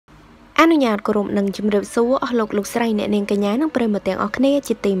អនុញ្ញាតគោរពនឹងជំរាបសួរអស់លោកស្រីអ្នកនាងកញ្ញានិងប្រិយមិត្តទាំងអស់គ្នា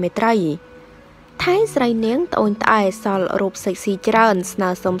ជាទីមេត្រីថៃស្រីនាងត្អូញត្អែសល់រូបសេកស៊ីច្រើនស្នើ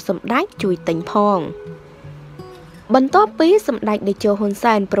សុំសម្ដេចជួយទិញផងបន្ទាប់ពីសម្ដេចតេជោហ៊ុន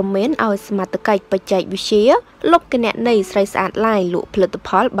សែនប្រមានឲ្យសមត្ថកិច្ចបច្ចេកវិទ្យាលុបគណនីស្រីស្អាតឡាយលក់ផលិតផ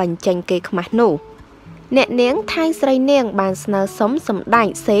លបាញ់ចេញគេខ្មាស់នោះអ្នកនាងថៃស្រីនាងបានស្នើសុំសម្ដេច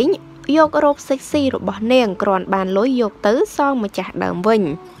សេងយករោបសេកស៊ីរបស់នាងគ្រាន់បានលុយយកទៅសងម្ចាស់ដើមវិញ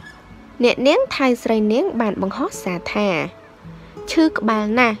អ្នកនាងថៃស្រីនាងបានបង្ហោះសារថាឈឺក្បាល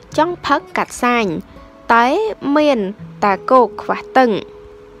ណាស់ចង់ផឹកកាត់សាញតែមានតាគោកខ្វះតឹង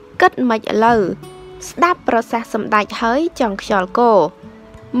គិតមិនឥឡូវស្ដាប់ប្រសាសន៍សម្ដេចហើយចង់ខ្យល់គោ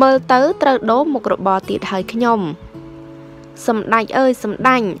មើលទៅត្រូវដូរមុខរបរទៀតហើយខ្ញុំសម្ដេចអើយសម្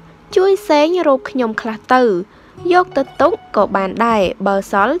ដេចជួយសេងរូបខ្ញុំខ្លះទៅយកទៅទុកក៏បានដែរបើ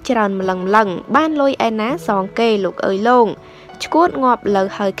សល់ច្រើនម្លឹងបានលុយឯណាសងគេលោកអើយលោកឈួតងាប់លើ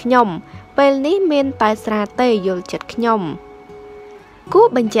ហើយខ្ញុំពេលនេះមានតែស្រាទេយល់ចិត្តខ្ញុំគួរ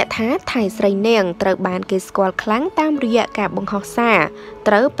បញ្ជាក់ថាថៃស្រីនាងត្រូវបានគេស្គាល់ខ្លាំងតាមរយៈការបង្ហោះសារ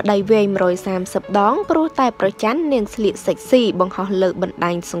ត្រូវប្តីវែង130ដងព្រោះតែប្រច័ណ្ឌនាងស្លៀកសេកស៊ីបង្ហោះលើបណ្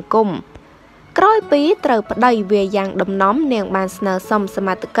ដាញសង្គមក្រោយពីត្រូវប្តីវាយ៉ាងដំណំនាងបានស្នើសុំសម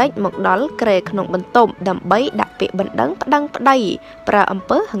ត្ថកិច្ចមកដល់ក្រែក្នុងបន្ទប់ដើម្បីដាក់ពាក្យបណ្ដឹងប្តឹងប្តីប្រើអំ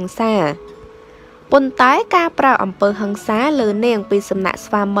ពើហិង្សាប៉ុន្តែការប្រើអំពើហិង្សាលើនាងពីសំណាក់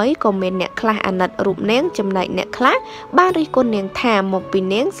ស្វាមីក៏មានអ្នកខ្លះអាណិតរូបនាងចំណែកអ្នកខ្លះបានរិះគន់នាងថាមកពី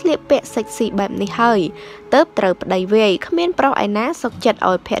នាងស្លៀកពាក់សេកស៊ីបែបនេះហើយទើបត្រូវប្តីវាយគ្មានប្រុសឯណាសុខចិត្ត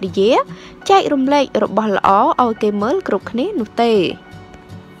ឲ្យភរិយាចែករំលែករបស់ល្អឲ្យគេមើលគ្រប់គ្នានោះទេ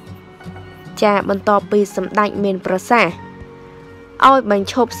ចាបន្ទាប់ពីសម្ដេចមានប្រសាសន៍ឲ្យបញ្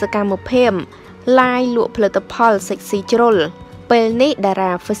ឈប់សកម្មភាពឡាយលក់ផលិតផលសេកស៊ីជ្រុលពេលនេះតា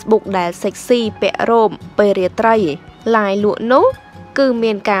រា Facebook ដែលសេកស៊ីពាក់រ៉ូបពេលរាត្រីឡាយលក់នោះគឺ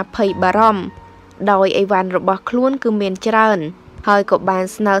មានការភ័យបារម្ភដោយអីវ៉ាន់របស់ខ្លួនគឺមានច្រើនហើយក៏បាន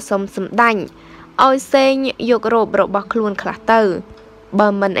ស្នើសុំសម្ដេចឲ្យសេងយករ៉ូបរបស់ខ្លួនខ្លះទៅបើ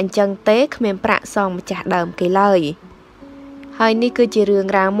មិនអញ្ចឹងទេគ្មានប្រាក់សងម្ចាស់ដើមគេឡើយហើយនេះគឺជារឿង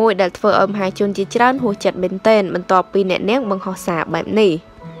រ៉ាវមួយដែលធ្វើឲ្យមហាជនជាច្រើនហួសចិត្តមែនទែនបន្ទាប់ពីអ្នកនាងបង្ហោះសារបែបនេះ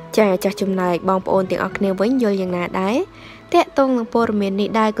ចាចំណែកបងប្អូនទាំងអស់គ្នាវិញយល់យ៉ាងណាដែរតេតងនឹងព័ត៌មាននេះ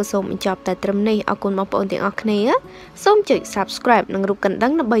ដែរក៏សូមបញ្ចប់តែត្រឹមនេះអរគុណបងប្អូនទាំងអស់គ្នាសូមចុច Subscribe និងរូបកណ្ដឹ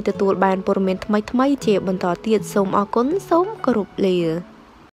ងដើម្បីទទួលបានព័ត៌មានថ្មីៗជាបន្តទៀតសូមអរគុណសូមគោរពលា